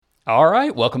All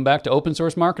right, welcome back to Open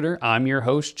Source Marketer. I'm your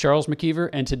host, Charles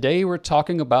McKeever, and today we're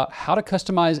talking about how to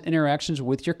customize interactions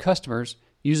with your customers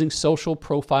using social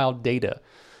profile data.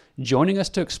 Joining us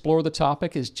to explore the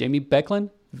topic is Jamie Beckland,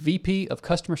 VP of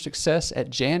Customer Success at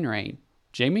Janrain.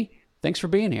 Jamie, thanks for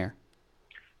being here.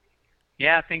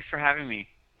 Yeah, thanks for having me.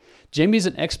 Jamie's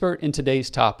an expert in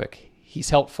today's topic. He's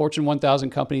helped Fortune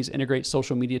 1000 companies integrate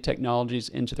social media technologies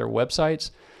into their websites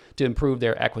to improve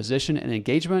their acquisition and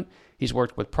engagement. He's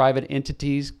worked with private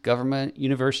entities, government,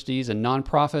 universities, and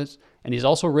nonprofits, and he's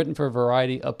also written for a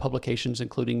variety of publications,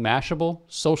 including Mashable,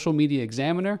 Social Media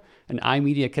Examiner, and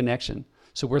iMedia Connection.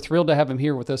 So we're thrilled to have him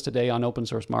here with us today on Open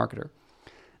Source Marketer.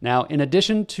 Now, in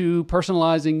addition to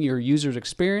personalizing your user's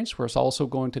experience, we're also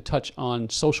going to touch on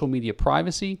social media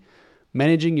privacy,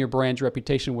 managing your brand's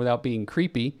reputation without being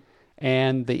creepy,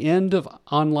 and the end of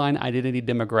online identity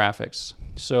demographics.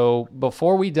 So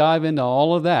before we dive into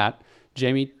all of that,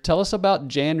 Jamie, tell us about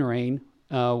Janrain.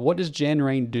 What does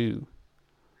Janrain do?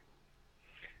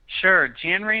 Sure,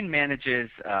 Janrain manages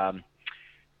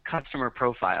customer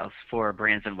profiles for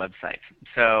brands and websites.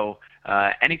 So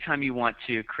anytime you want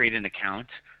to create an account,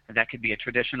 that could be a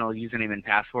traditional username and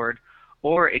password,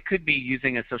 or it could be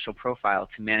using a social profile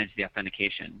to manage the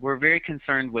authentication. We're very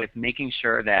concerned with making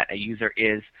sure that a user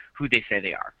is who they say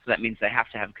they are. So that means they have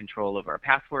to have control over a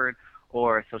password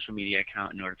or a social media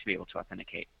account in order to be able to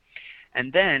authenticate.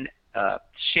 And then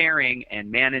sharing and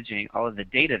managing all of the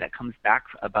data that comes back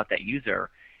about that user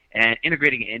and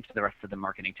integrating it into the rest of the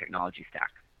marketing technology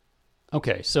stack.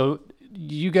 Okay, so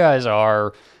you guys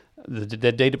are the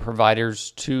data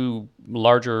providers to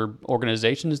larger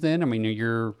organizations then? I mean,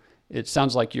 it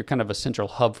sounds like you're kind of a central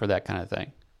hub for that kind of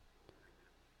thing.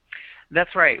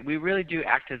 That's right. We really do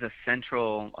act as a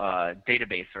central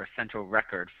database or a central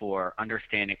record for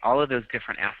understanding all of those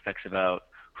different aspects about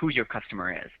who your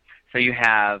customer is. So you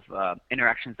have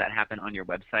interactions that happen on your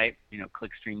website,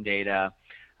 clickstream data,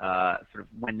 sort of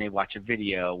when they watch a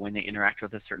video, when they interact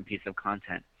with a certain piece of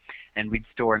content, and we'd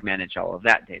store and manage all of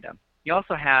that data. You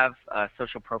also have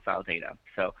social profile data,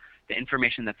 so the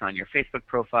information that's on your Facebook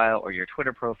profile or your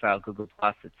Twitter profile, Google+,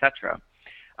 etc.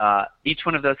 Each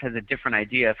one of those has a different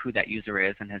idea of who that user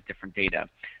is and has different data.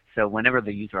 So whenever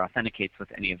the user authenticates with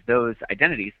any of those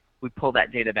identities, we pull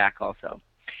that data back also.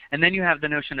 And then you have the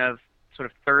notion of sort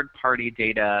of third-party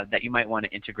data that you might want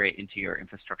to integrate into your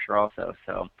infrastructure also.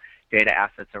 So data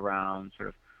assets around sort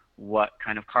of what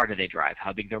kind of car do they drive,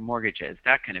 how big their mortgage is,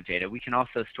 that kind of data. We can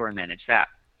also store and manage that.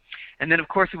 And then, of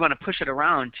course, we want to push it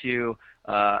around to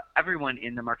everyone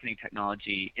in the marketing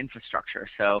technology infrastructure.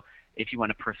 So if you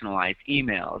want to personalize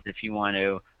emails, if you want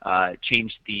to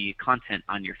change the content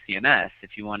on your CMS,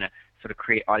 if you want to sort of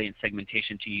create audience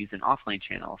segmentation to use in offline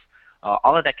channels,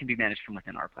 all of that can be managed from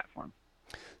within our platform.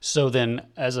 So then,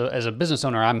 as a business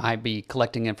owner, I might be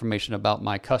collecting information about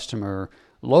my customer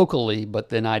locally, but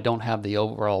then I don't have the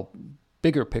overall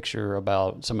bigger picture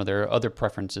about some of their other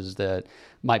preferences that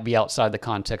might be outside the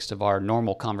context of our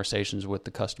normal conversations with the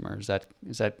customer. Is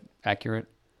that accurate?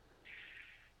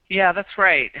 Yeah, that's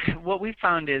right. What we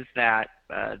found is that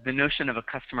the notion of a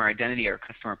customer identity or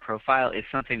customer profile is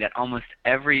something that almost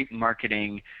every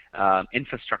marketing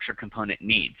infrastructure component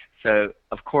needs. So,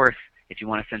 of course, if you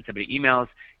want to send somebody emails,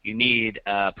 you need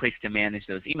a place to manage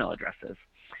those email addresses.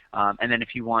 And then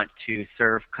if you want to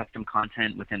serve custom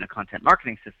content within a content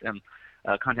marketing system,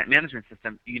 content management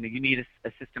system, you need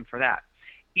a system for that.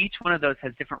 Each one of those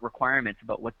has different requirements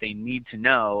about what they need to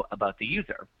know about the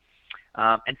user.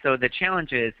 And so the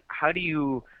challenge is, how do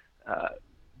you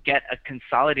get a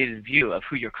consolidated view of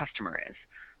who your customer is,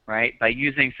 right? By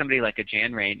using somebody like a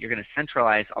Janrain, you're going to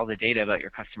centralize all the data about your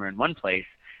customer in one place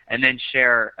and then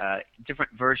share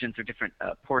different versions or different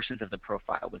portions of the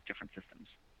profile with different systems.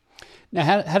 Now,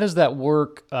 how does that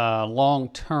work long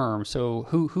term? So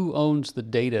who owns the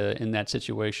data in that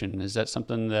situation? Is that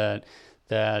something that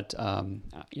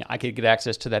I could get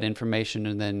access to that information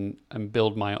and then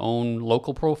build my own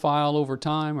local profile over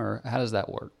time, or how does that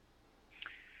work?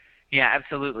 Yeah,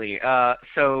 absolutely.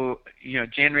 So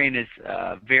Janrain is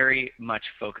very much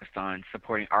focused on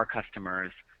supporting our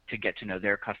customers to get to know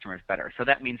their customers better. So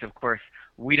that means, of course,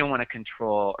 we don't want to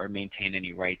control or maintain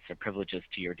any rights or privileges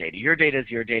to your data. Your data is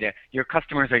your data. Your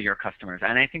customers are your customers.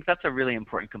 And I think that's a really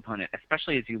important component,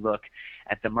 especially as you look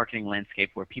at the marketing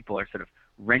landscape where people are sort of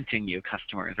renting you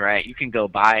customers, right? You can go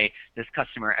buy this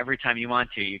customer every time you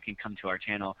want to. You can come to our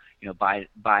channel, buy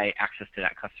access to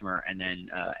that customer, and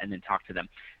then talk to them.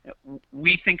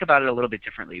 We think about it a little bit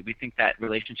differently. We think that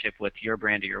relationship with your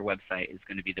brand or your website is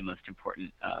going to be the most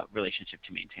important relationship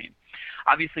to maintain.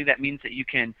 Obviously, that means that you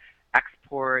can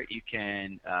export, you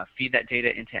can feed that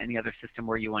data into any other system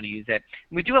where you want to use it.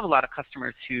 And we do have a lot of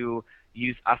customers who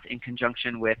use us in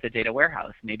conjunction with a data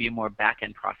warehouse, maybe a more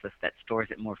back-end process that stores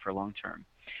it more for long term.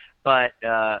 But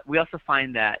we also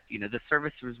find that the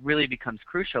service really becomes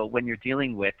crucial when you're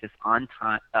dealing with this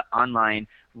online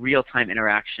real-time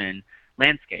interaction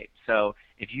landscape. So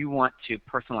if you want to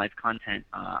personalize content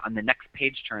on the next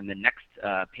page turn, the next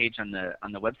page on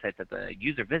the website that the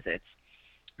user visits,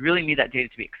 you really need that data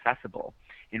to be accessible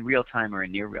in real time or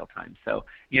in near real time. So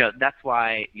that's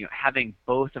why having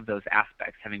both of those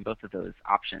aspects, having both of those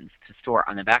options to store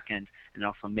on the back end and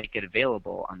also make it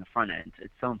available on the front end,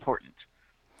 it's so important.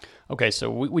 Okay, so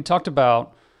we talked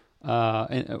about,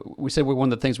 and we said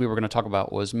one of the things we were going to talk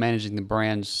about was managing the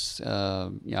brand's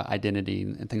identity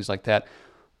and things like that.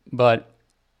 But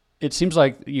it seems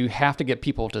like you have to get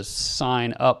people to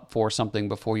sign up for something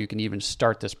before you can even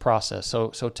start this process. So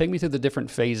take me through the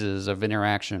different phases of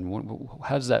interaction. What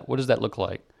does that look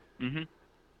like? Mm-hmm.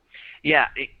 Yeah,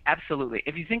 absolutely.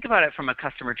 If you think about it from a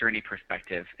customer journey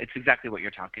perspective, it's exactly what you're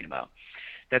talking about.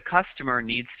 The customer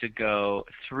needs to go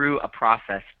through a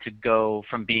process to go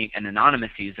from being an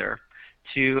anonymous user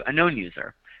to a known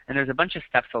user. And there's a bunch of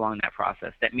steps along that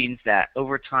process. That means that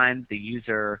over time, the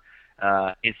user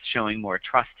is showing more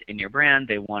trust in your brand.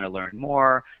 They want to learn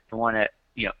more. They want to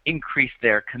increase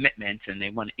their commitment, and they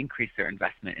want to increase their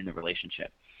investment in the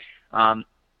relationship.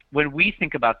 When we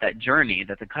think about that journey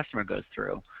that the customer goes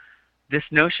through, this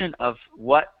notion of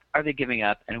what are they giving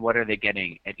up and what are they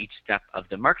getting at each step of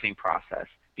the marketing process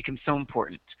becomes so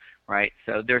important, right?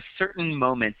 So there's certain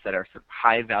moments that are sort of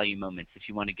high-value moments if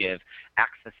you want to give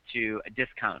access to a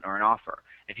discount or an offer,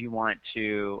 if you want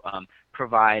to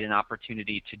provide an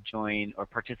opportunity to join or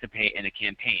participate in a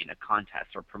campaign, a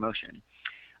contest, or promotion.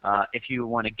 If you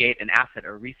want to gate an asset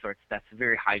or resource that's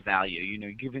very high value,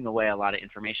 you're giving away a lot of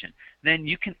information, then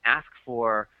you can ask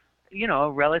for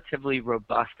a relatively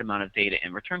robust amount of data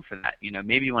in return for that.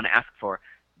 Maybe you want to ask for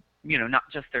not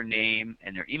just their name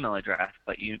and their email address,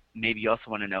 but maybe you also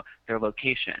want to know their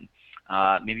location.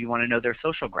 Maybe you want to know their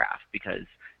social graph because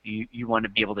you want to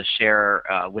be able to share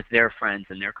with their friends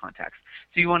and their contacts.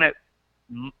 So you want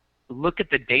to look at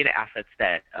the data assets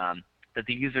that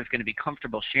the user is going to be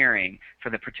comfortable sharing for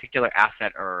the particular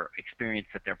asset or experience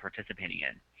that they're participating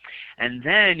in. And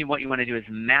then what you want to do is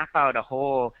map out a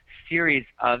whole series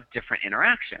of different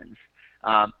interactions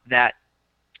that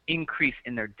increase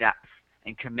in their depth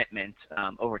and commitment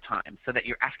over time, so that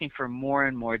you're asking for more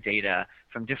and more data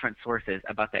from different sources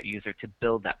about that user to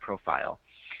build that profile.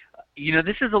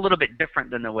 This is a little bit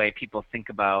different than the way people think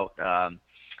about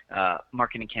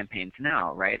marketing campaigns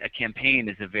now, right? A campaign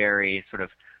is a very sort of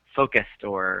focused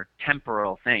or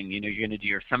temporal thing. You're going to do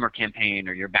your summer campaign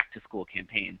or your back-to-school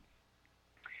campaign.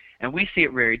 And we see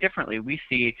it very differently. We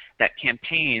see that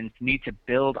campaigns need to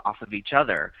build off of each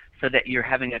other so that you're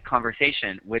having a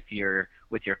conversation with your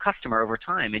customer over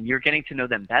time, and you're getting to know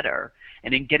them better.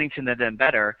 And in getting to know them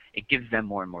better, it gives them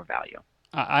more and more value.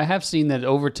 I have seen that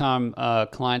over time,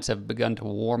 clients have begun to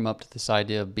warm up to this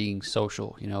idea of being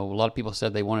social. A lot of people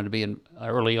said they wanted to be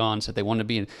early on, said they wanted to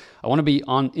be I want to be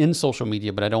in social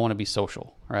media, but I don't want to be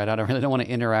social, right? I don't want to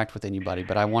interact with anybody,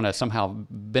 but I want to somehow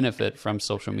benefit from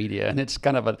social media. And it's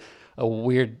kind of a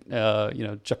weird,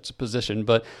 juxtaposition,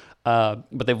 but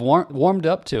they've warmed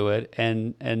up to it.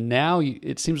 And now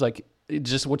it seems like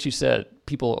just what you said,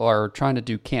 people are trying to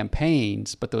do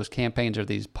campaigns, but those campaigns are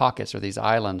these pockets or these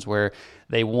islands where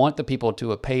they want the people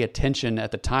to pay attention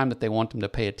at the time that they want them to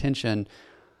pay attention,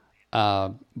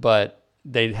 but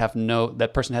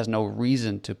that person has no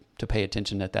reason to pay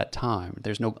attention at that time.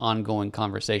 There's no ongoing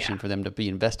conversation for them to be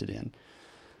invested in.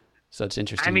 So it's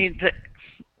interesting. I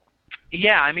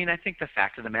think the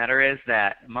fact of the matter is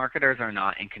that marketers are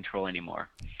not in control anymore.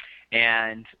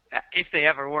 And if they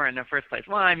ever were in the first place,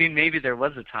 maybe there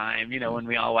was a time, when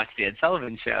we all watched the Ed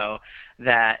Sullivan Show,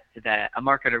 that a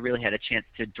marketer really had a chance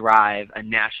to drive a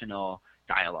national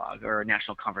dialogue or a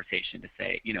national conversation to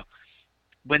say,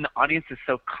 when the audience is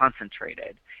so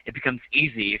concentrated, it becomes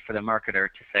easy for the marketer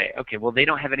to say, okay, well, they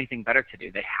don't have anything better to do.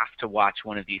 They have to watch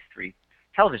one of these three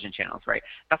television channels, right?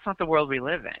 That's not the world we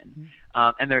live in.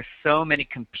 And there's so many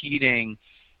competing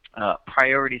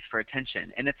priorities for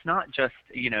attention. And it's not just,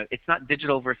 it's not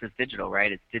digital versus digital, right?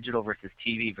 It's digital versus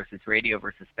TV versus radio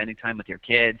versus spending time with your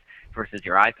kids versus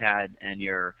your iPad and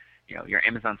your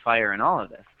Amazon Fire and all of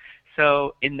this.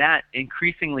 So in that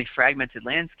increasingly fragmented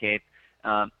landscape,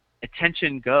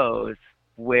 attention goes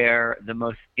where the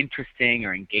most interesting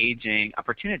or engaging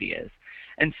opportunity is.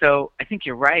 And so I think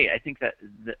you're right. I think that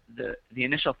the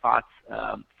initial thoughts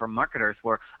for marketers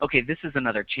were, okay, this is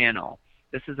another channel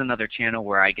this is another channel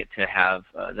where I get to have,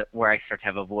 where I start to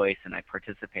have a voice and I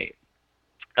participate.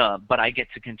 But I get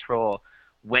to control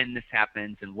when this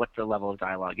happens and what the level of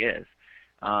dialogue is.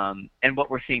 And what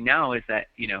we're seeing now is that,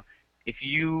 if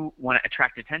you want to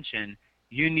attract attention,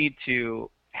 you need to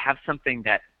have something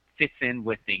that fits in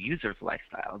with the user's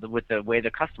lifestyle, with the way the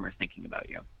customer is thinking about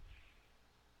you.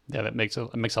 Yeah, it makes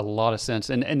a lot of sense.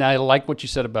 And I like what you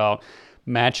said about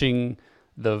matching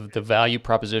the value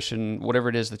proposition, whatever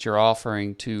it is that you're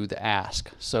offering, to the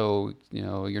ask. So,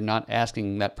 you're not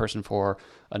asking that person for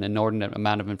an inordinate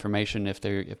amount of information if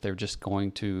they're just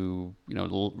going to,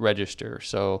 register.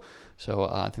 So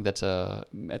I think that's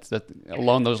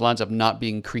along those lines of not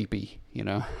being creepy,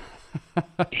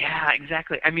 Yeah,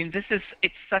 exactly. I mean,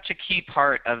 it's such a key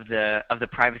part of the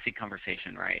privacy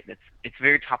conversation, right? It's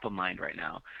very top of mind right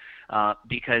now,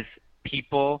 because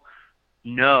people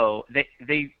know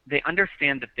they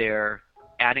understand that they're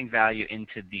adding value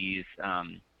into these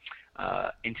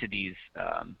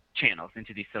channels,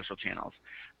 into these social channels,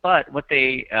 but what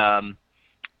they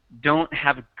don't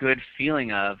have a good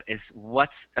feeling of is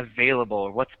what's available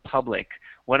or what's public.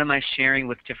 What am I sharing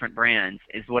with different brands?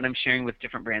 Is what I'm sharing with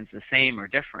different brands the same or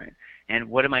different? And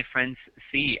what do my friends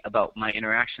see about my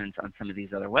interactions on some of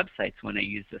these other websites when I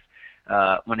use this,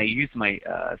 when I use my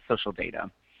social data?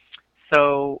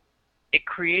 So it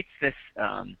creates this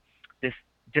this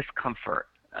discomfort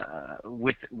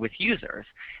with users,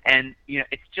 and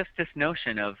it's just this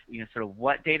notion of sort of,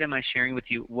 what data am I sharing with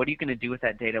you? What are you going to do with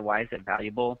that data? Why is it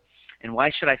valuable? And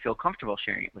why should I feel comfortable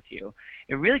sharing it with you?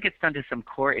 It really gets down to some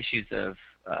core issues of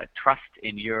trust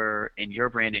in your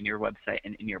brand, in your website,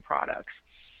 and in your products.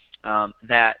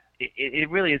 That it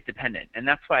really is dependent, and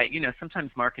that's why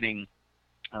sometimes marketing,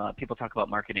 people talk about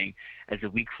marketing as a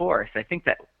weak force. I think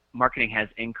that marketing has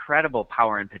incredible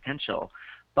power and potential,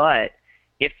 but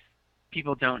if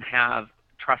people don't have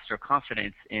trust or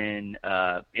confidence in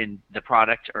the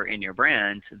product or in your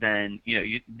brand, then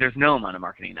there's no amount of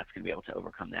marketing that's going to be able to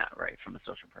overcome that, right, from a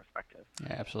social perspective.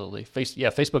 Yeah, absolutely.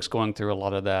 Facebook's going through a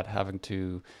lot of that, having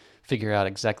to figure out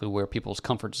exactly where people's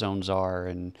comfort zones are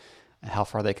and how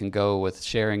far they can go with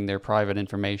sharing their private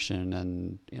information,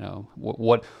 and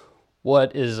what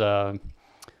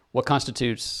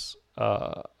constitutes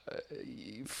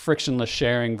frictionless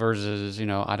sharing versus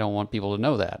I don't want people to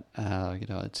know that.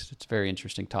 It's a very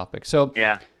interesting topic. So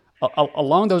yeah,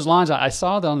 along those lines, I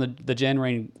saw on the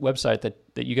Janrain website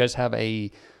that you guys have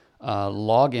a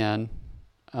login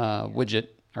widget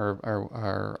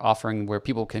or offering where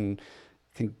people can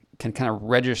kind of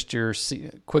register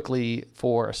quickly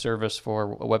for a service,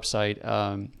 for a website.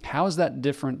 How is that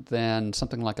different than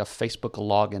something like a Facebook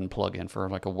login plugin for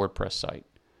like a WordPress site?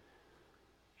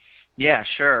 Yeah,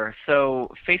 sure.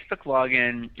 So Facebook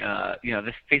login,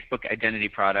 this Facebook identity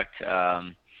product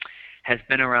has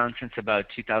been around since about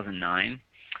 2009.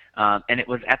 And it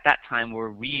was at that time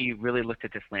where we really looked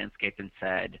at this landscape and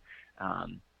said,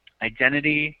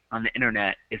 identity on the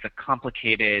internet is a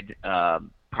complicated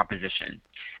proposition.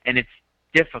 And it's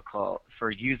difficult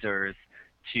for users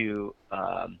to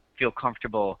feel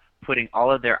comfortable putting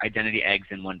all of their identity eggs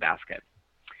in one basket.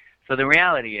 So the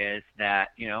reality is that,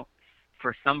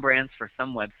 for some brands, for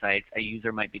some websites, a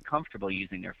user might be comfortable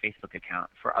using their Facebook account.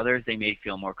 For others, they may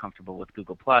feel more comfortable with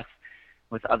Google+.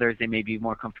 With others, they may be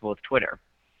more comfortable with Twitter.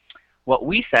 What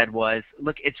we said was,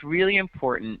 look, it's really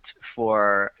important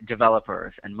for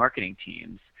developers and marketing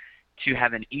teams to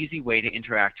have an easy way to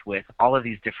interact with all of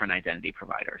these different identity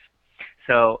providers.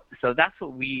 So that's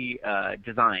what we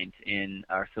designed in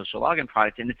our social login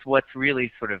product, and it's what's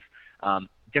really sort of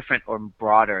different or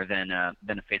broader than a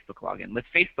Facebook login. With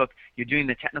Facebook, you're doing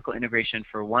the technical integration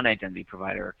for one identity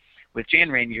provider. With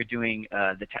Janrain, you're doing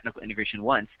the technical integration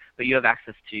once, but you have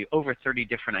access to over 30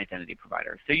 different identity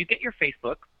providers. So you get your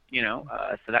Facebook,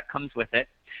 so that comes with it,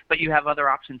 but you have other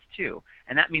options too.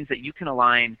 And that means that you can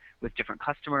align with different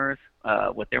customers,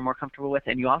 what they're more comfortable with,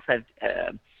 and you also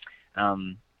have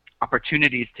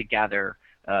opportunities to gather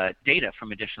data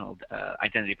from additional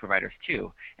identity providers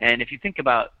too. And if you think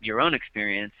about your own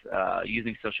experience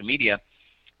using social media,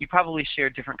 you probably share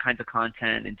different kinds of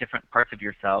content and different parts of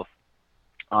yourself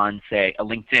on, say, a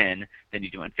LinkedIn than you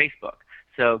do on Facebook.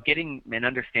 So getting an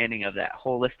understanding of that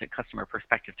holistic customer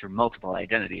perspective through multiple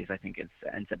identities, I think,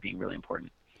 ends up being really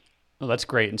important. Well, that's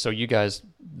great. And so you guys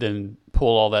then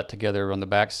pull all that together on the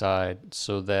backside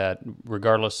so that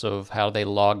regardless of how they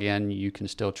log in, you can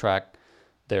still track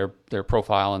their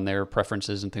profile and their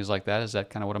preferences and things like that. Is that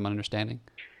kind of what I'm understanding?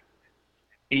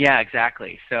 Yeah,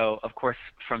 exactly. So, of course,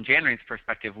 from Janrain's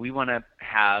perspective, we want to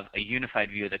have a unified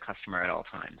view of the customer at all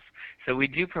times. So we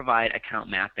do provide account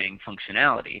mapping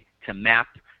functionality to map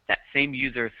that same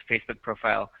user's Facebook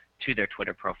profile to their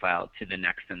Twitter profile, to the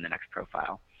next and the next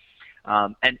profile.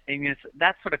 And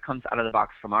that sort of comes out of the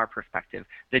box from our perspective.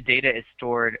 The data is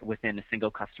stored within a single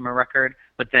customer record,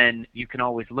 but then you can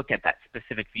always look at that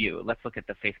specific view. Let's look at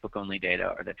the Facebook-only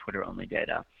data or the Twitter-only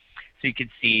data. So you can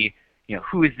see,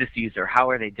 who is this user? How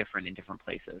are they different in different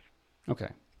places? Okay.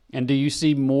 And do you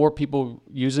see more people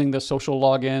using the social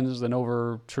logins than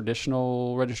over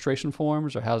traditional registration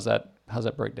forms, or how's that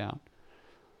break down?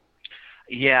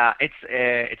 Yeah, it's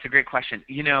a great question.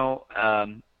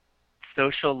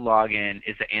 Social login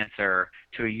is the answer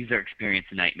to a user experience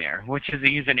nightmare, which is a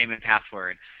username and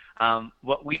password.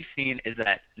 What we've seen is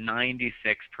that 96%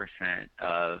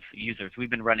 of users, we've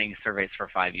been running surveys for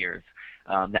 5 years,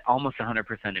 that almost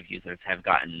 100% of users have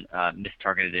gotten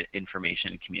mistargeted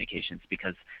information and communications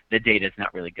because the data is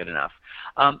not really good enough.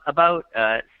 About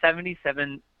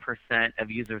 77% of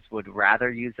users would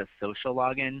rather use a social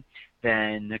login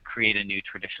than create a new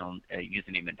traditional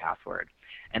username and password.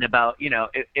 And about,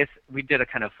 if we did a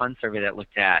kind of fun survey that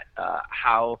looked at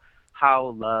how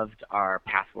loved are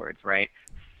passwords, right?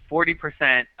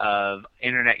 40% of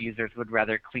internet users would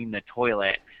rather clean the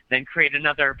toilet than create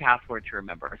another password to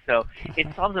remember. So it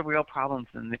solves a real problem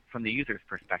from the user's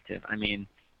perspective. I mean,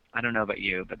 I don't know about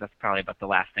you, but that's probably about the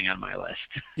last thing on my list.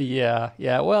 Yeah.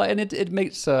 Well, and it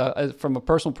makes, from a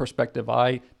personal perspective,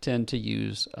 I tend to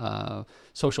use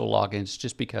social logins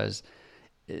just because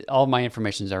all my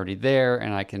information is already there,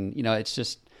 and I can, it's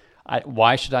just,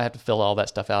 why should I have to fill all that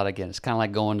stuff out again? It's kind of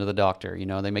like going to the doctor.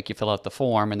 They make you fill out the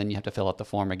form, and then you have to fill out the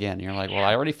form again. And you're like, well,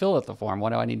 I already filled out the form. Why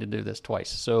do I need to do this twice?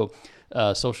 So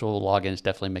social logins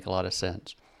definitely make a lot of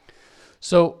sense.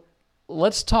 So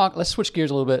let's switch gears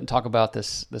a little bit and talk about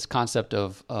this concept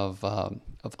of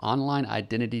online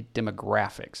identity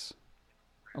demographics.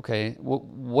 Okay,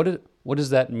 what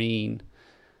does that mean?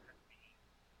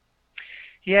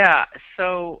 Yeah,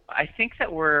 so I think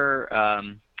that we're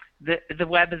the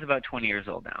web is about 20 years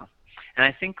old now, and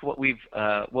I think what we've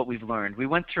learned, we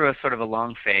went through a sort of a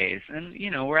long phase, and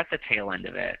we're at the tail end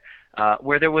of it,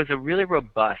 where there was a really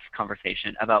robust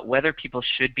conversation about whether people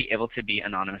should be able to be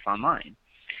anonymous online,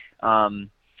 and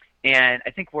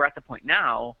I think we're at the point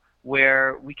now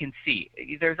where we can see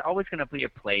there's always going to be a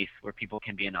place where people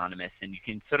can be anonymous, and you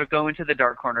can sort of go into the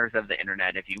dark corners of the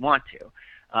internet if you want to,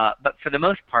 but for the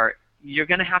most part, you're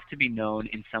going to have to be known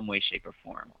in some way, shape, or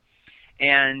form.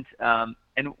 And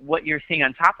what you're seeing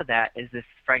on top of that is this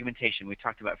fragmentation. We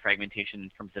talked about fragmentation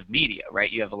in terms of media, right?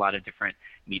 You have a lot of different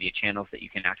media channels that you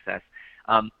can access.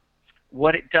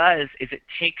 What it does is it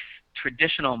takes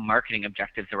traditional marketing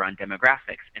objectives around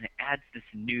demographics and it adds this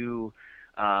new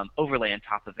overlay on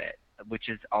top of it, which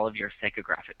is all of your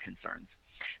psychographic concerns.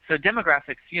 So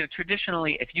demographics,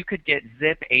 traditionally, if you could get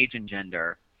zip, age, and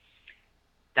gender,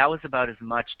 that was about as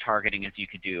much targeting as you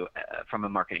could do from a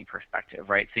marketing perspective,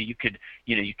 right? So you could,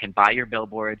 you can buy your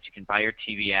billboards, you can buy your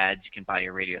TV ads, you can buy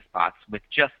your radio spots with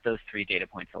just those 3 data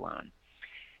points alone.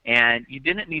 And you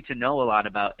didn't need to know a lot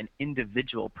about an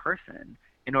individual person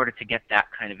in order to get that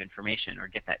kind of information or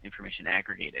get that information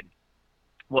aggregated.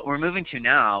 What we're moving to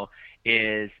now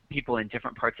is people in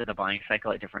different parts of the buying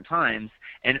cycle at different times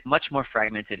and much more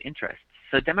fragmented interests.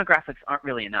 So demographics aren't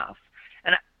really enough.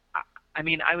 And I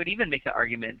mean, I would even make the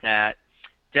argument that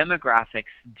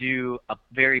demographics do a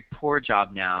very poor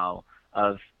job now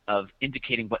of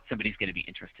indicating what somebody's going to be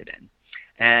interested in.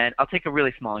 And I'll take a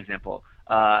really small example.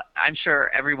 I'm sure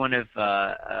every one of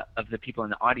the people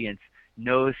in the audience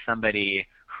knows somebody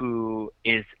who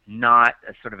is not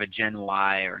a sort of a Gen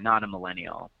Y or not a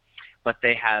millennial, but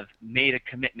they have made a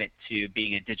commitment to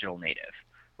being a digital native,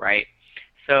 right?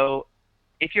 So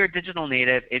if you're a digital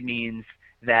native, it means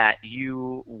that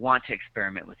you want to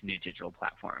experiment with new digital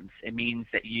platforms. It means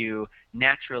that you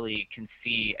naturally can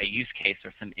see a use case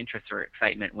or some interest or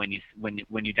excitement when you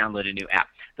download a new app.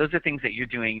 Those are things that you're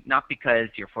doing not because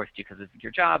you're forced to because of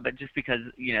your job, but just because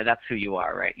that's who you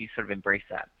are, right? You sort of embrace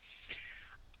that.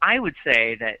 I would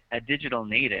say that a digital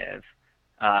native,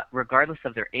 regardless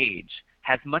of their age,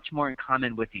 has much more in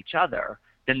common with each other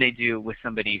than they do with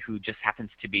somebody who just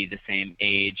happens to be the same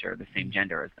age or the same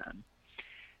gender as them.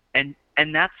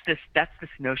 And that's this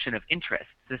notion of interest,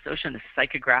 this notion of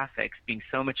psychographics being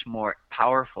so much more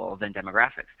powerful than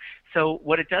demographics. So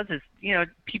what it does is,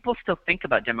 people still think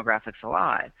about demographics a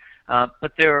lot,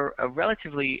 but they're a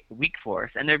relatively weak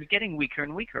force, and they're getting weaker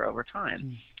and weaker over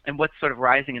time. And what's sort of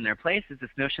rising in their place is this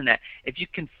notion that if you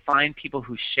can find people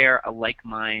who share a like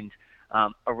mind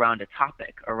around a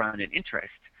topic, around an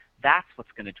interest, that's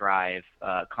what's going to drive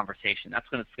conversation. That's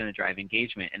what's going to drive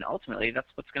engagement, and ultimately, that's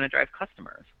what's going to drive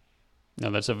customers. No,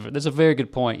 that's a very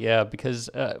good point. Yeah, because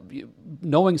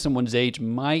knowing someone's age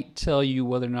might tell you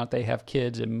whether or not they have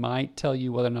kids. It might tell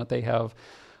you whether or not they have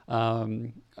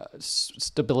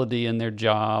stability in their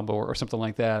job or something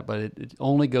like that. But it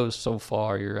only goes so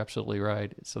far. You're absolutely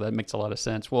right. So that makes a lot of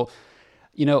sense. Well,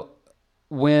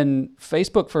 when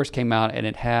Facebook first came out and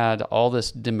it had all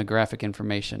this demographic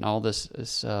information, all this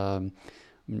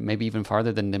maybe even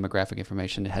farther than demographic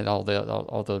information, it had all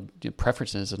the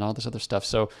preferences and all this other stuff.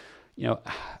 So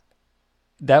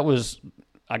that was,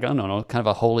 I don't know, kind of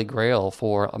a holy grail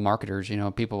for marketers,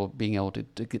 people being able to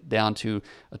get down to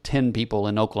 10 people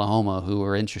in Oklahoma who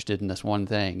are interested in this one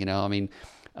thing,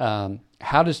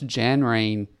 how does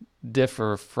Janrain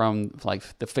differ from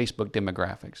like the Facebook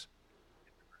demographics?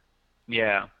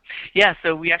 Yeah.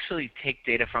 So we actually take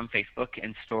data from Facebook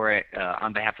and store it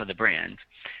on behalf of the brand.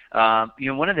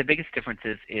 One of the biggest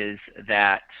differences is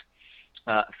that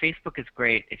Facebook is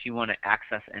great if you want to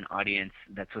access an audience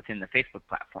that's within the Facebook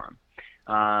platform.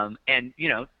 And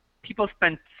people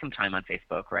spend some time on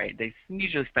Facebook, right? They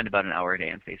usually spend about an hour a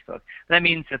day on Facebook. That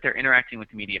means that they're interacting with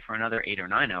the media for another 8 or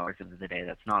 9 hours of the day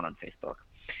that's not on Facebook.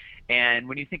 And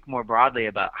when you think more broadly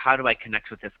about how do I connect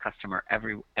with this customer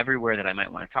everywhere that I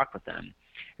might want to talk with them,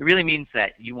 it really means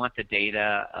that you want the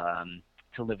data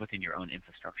to live within your own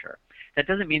infrastructure. That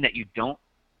doesn't mean that you don't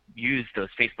use those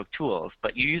Facebook tools,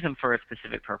 but you use them for a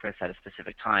specific purpose at a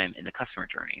specific time in the customer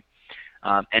journey.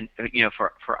 And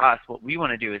for us, what we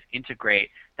want to do is integrate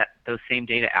those same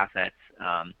data assets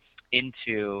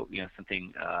into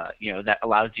something that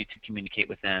allows you to communicate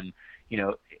with them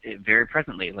very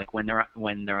presently, like when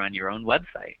they're on your own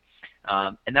website.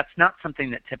 And that's not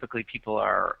something that typically people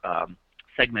are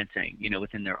segmenting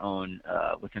within their own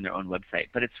website.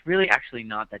 But it's really actually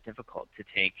not that difficult to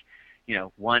take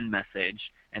one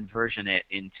message and version it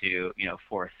into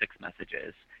 4 or 6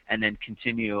 messages, and then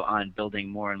continue on building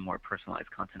more and more personalized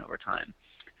content over time.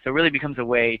 So it really becomes a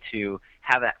way to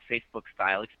have that Facebook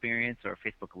style experience or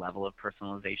Facebook level of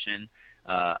personalization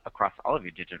across all of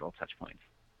your digital touch points.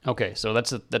 Okay, so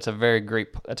that's a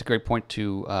great point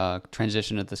to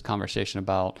transition to this conversation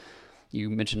about. You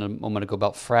mentioned a moment ago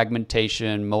about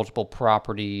fragmentation, multiple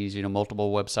properties,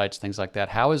 multiple websites, things like that.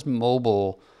 How is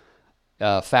mobile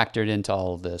factored into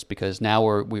all of this? Because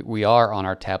now we are on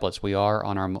our tablets, we are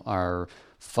on our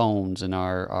phones and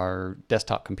our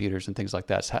desktop computers and things like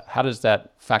that. So how does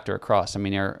that factor across? I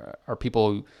mean, are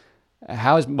people?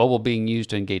 How is mobile being used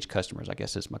to engage customers? I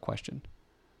guess is my question.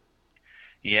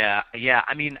 Yeah.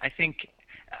 I mean, I think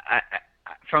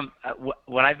from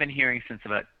what I've been hearing since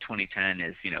about 2010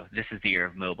 is, this is the year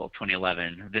of mobile.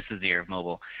 2011, this is the year of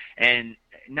mobile, and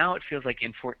now it feels like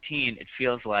in 14, it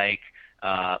feels like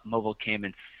mobile came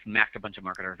and smacked a bunch of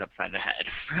marketers upside the head,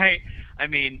 right? I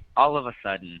mean, all of a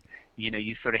sudden,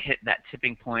 you sort of hit that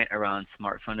tipping point around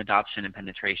smartphone adoption and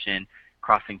penetration,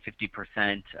 crossing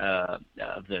 50% of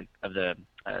the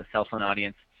cell phone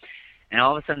audience. And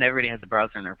all of a sudden, everybody has a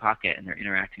browser in their pocket and they're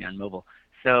interacting on mobile.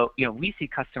 So, we see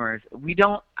customers.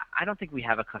 I don't think we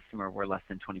have a customer where less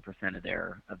than 20% of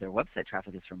their website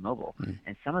traffic is from mobile,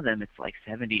 and some of them it's like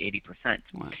 70-80%.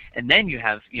 Wow. And then you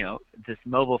have this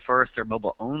mobile first or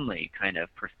mobile only kind of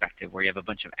perspective where you have a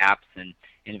bunch of apps and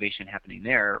innovation happening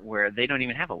there where they don't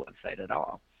even have a website at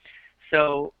all.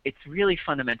 So it's really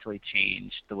fundamentally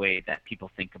changed the way that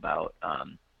people think about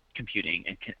computing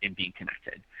and being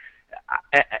connected.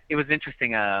 It was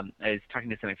interesting. I was talking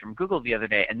to somebody from Google the other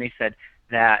day, and they said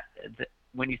that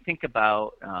when you think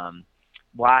about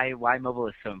why mobile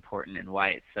is so important and why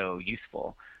it's so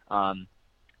useful,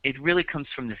 it really comes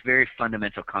from this very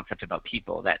fundamental concept about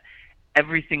people, that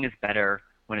everything is better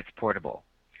when it's portable.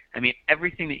 I mean,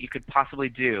 everything that you could possibly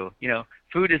do,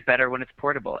 food is better when it's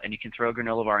portable, and you can throw a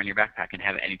granola bar in your backpack and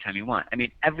have it anytime you want. I mean,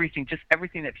 everything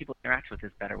that people interact with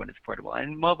is better when it's portable,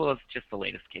 and mobile is just the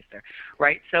latest case there,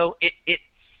 right? So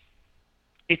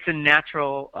it's a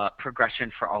natural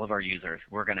progression for all of our users.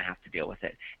 We're going to have to deal with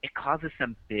it. It causes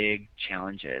some big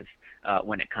challenges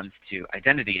when it comes to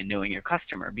identity and knowing your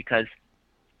customer, because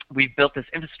we've built this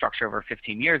infrastructure over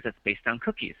 15 years that's based on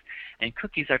cookies, and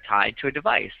cookies are tied to a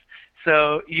device.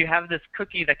 So you have this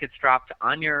cookie that gets dropped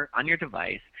on your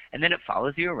device, and then it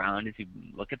follows you around as you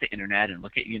look at the internet and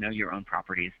look at your own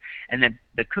properties. And then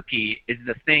the cookie is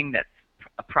the thing that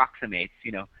approximates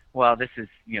well, this is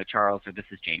Charles or this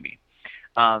is Jamie.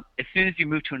 As soon as you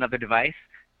move to another device,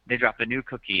 they drop a new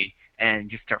cookie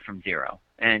and you start from zero.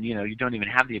 And you don't even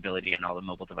have the ability on all the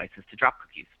mobile devices to drop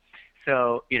cookies.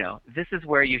 So, this is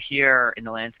where you hear in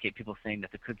the landscape people saying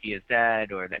that the cookie is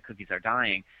dead or that cookies are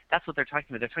dying. That's what they're talking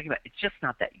about. They're talking about it's just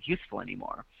not that useful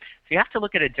anymore. So you have to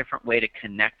look at a different way to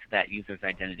connect that user's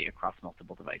identity across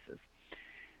multiple devices.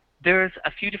 There's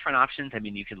a few different options. I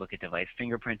mean, you could look at device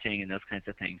fingerprinting and those kinds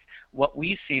of things. What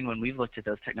we've seen when we've looked at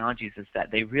those technologies is that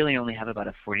they really only have about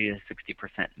a 40 to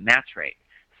 60% match rate.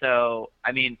 So,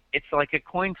 I mean, it's like a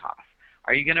coin toss.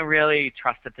 Are you going to really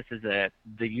trust that this is the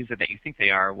user that you think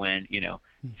they are when, 50%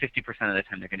 of the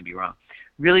time they're going to be wrong?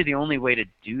 Really, the only way to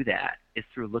do that is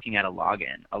through looking at a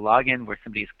login where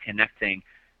somebody's connecting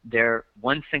their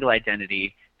one single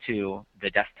identity to the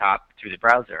desktop through the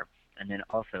browser, and then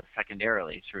also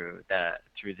secondarily through the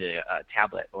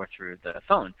tablet or through the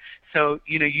phone. So,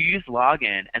 you use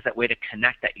login as that way to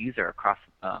connect that user across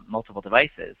multiple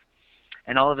devices.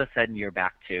 And all of a sudden you're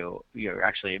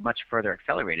actually much further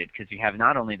accelerated because you have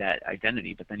not only that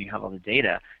identity, but then you have all the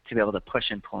data to be able to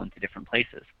push and pull into different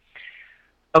places.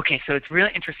 Okay, so it's really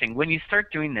interesting. When you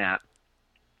start doing that,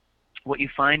 what you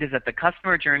find is that the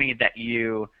customer journey that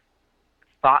you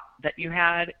thought that you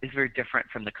had is very different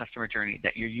from the customer journey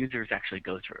that your users actually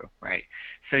go through, right?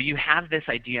 So you have this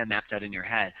idea mapped out in your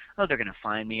head. Oh, they're going to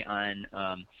find me on,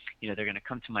 they're going to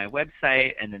come to my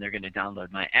website, and then they're going to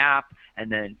download my app,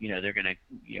 and then, they're going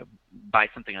to, buy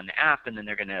something on the app, and then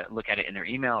they're going to look at it in their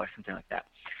email or something like that.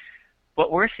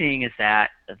 What we're seeing is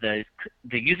that the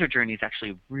user journey is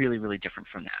actually really, really different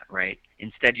from that, right?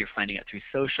 Instead, you're finding it through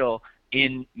social,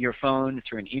 in your phone,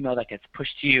 through an email that gets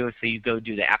pushed to you, so you go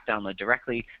do the app download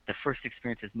directly. The first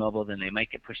experience is mobile, then they might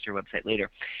get pushed to your website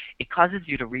later. It causes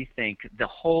you to rethink the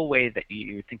whole way that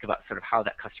you think about sort of how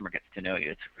that customer gets to know you.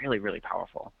 It's really, really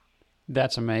powerful.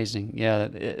 That's amazing. Yeah,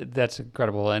 that's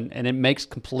incredible. And it makes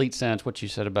complete sense what you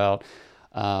said about,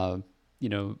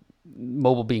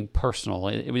 mobile being personal.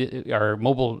 Our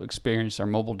mobile experience, our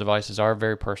mobile devices are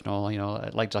very personal.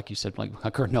 Like you said, like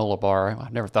a granola bar.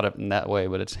 I've never thought of it in that way,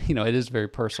 but it's it is very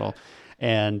personal,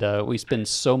 and we spend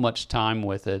so much time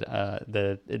with it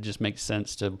that it just makes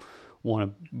sense to want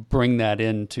to bring that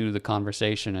into the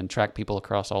conversation and track people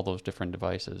across all those different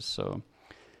devices. So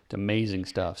it's amazing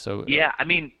stuff. So yeah, I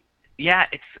mean. Yeah,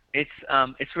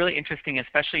 it's really interesting,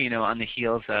 especially on the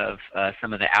heels of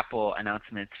some of the Apple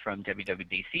announcements from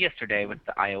WWDC yesterday with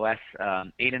the iOS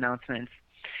 8 announcements,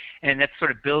 and that's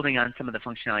sort of building on some of the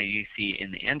functionality you see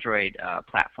in the Android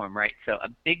platform, right? So a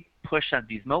big push on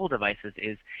these mobile devices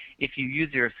is if you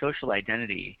use your social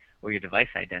identity or your device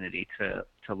identity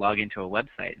to log into a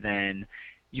website, then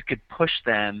you could push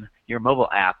them your mobile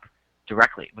app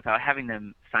directly without having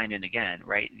them sign in again,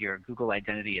 right? Your Google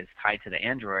identity is tied to the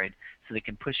Android, so they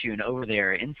can push you an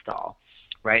over-the-air install,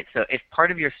 right? So if part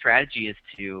of your strategy is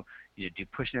to do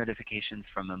push notifications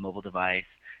from a mobile device,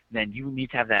 then you need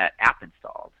to have that app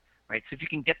installed, right? So if you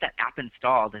can get that app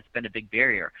installed, it's been a big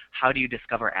barrier. How do you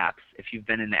discover apps? If you've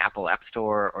been in the Apple App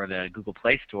Store or the Google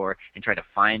Play Store and try to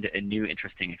find a new,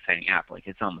 interesting, exciting app, like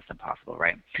it's almost impossible,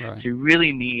 right? So you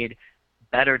really need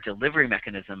better delivery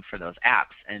mechanism for those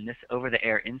apps, and this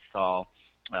over-the-air install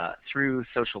through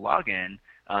social login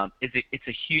it's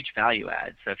a huge value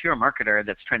add. So if you're a marketer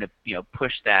that's trying to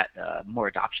push that more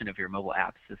adoption of your mobile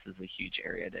apps, this is a huge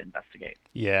area to investigate.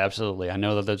 Yeah, absolutely. I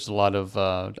know that there's a lot of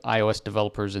iOS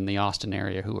developers in the Austin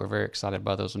area who are very excited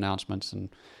by those announcements and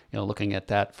looking at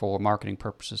that for marketing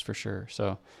purposes for sure.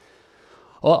 So.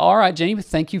 Well, all right, Jamie.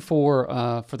 Thank you for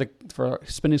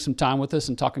spending some time with us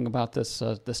and talking about this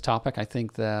topic. I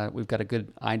think that we've got a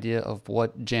good idea of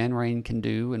what Janrain can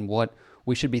do and what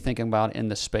we should be thinking about in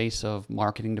the space of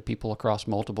marketing to people across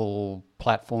multiple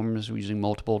platforms, using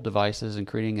multiple devices, and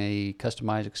creating a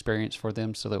customized experience for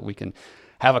them, so that we can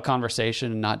have a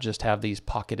conversation and not just have these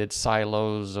pocketed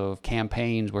silos of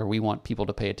campaigns where we want people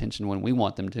to pay attention when we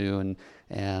want them to,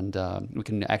 and we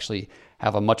can actually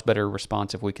have a much better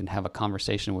response if we can have a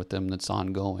conversation with them that's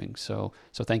ongoing. So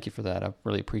thank you for that. I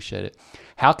really appreciate it.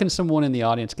 How can someone in the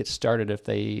audience get started if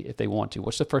they want to?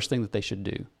 What's the first thing that they should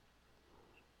do?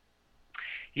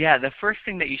 Yeah, the first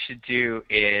thing that you should do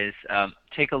is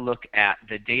take a look at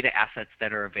the data assets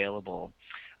that are available.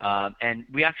 And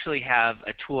we actually have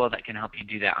a tool that can help you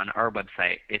do that on our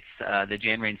website. It's the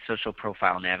Janrain Social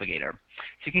Profile Navigator.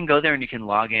 So you can go there and you can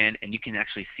log in and you can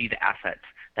actually see the assets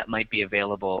that might be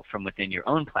available from within your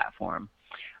own platform.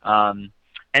 And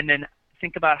then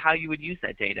think about how you would use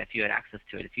that data if you had access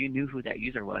to it. If you knew who that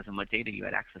user was and what data you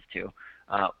had access to,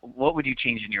 what would you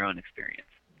change in your own experience?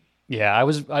 Yeah,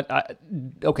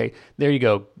 okay, there you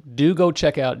go. Do go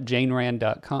check out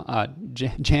Janrain.com.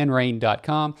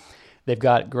 Janrain.com. They've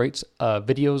got great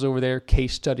videos over there,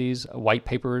 case studies, white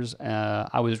papers.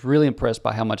 I was really impressed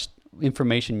by how much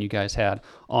information you guys had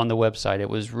on the website. It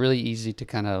was really easy to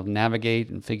kind of navigate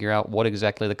and figure out what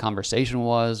exactly the conversation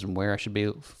was and where I should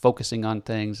be focusing on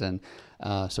things. And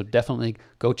so definitely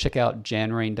go check out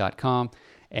Janrain.com.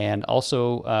 And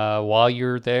also, while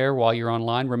you're there, while you're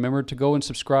online, remember to go and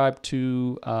subscribe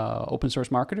to Open Source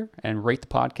Marketer and rate the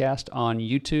podcast on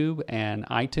YouTube and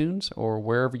iTunes or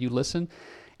wherever you listen.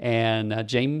 And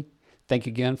Jamie, thank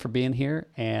you again for being here,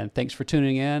 and thanks for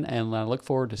tuning in, and I look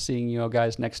forward to seeing you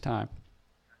guys next time.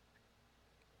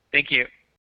 Thank you.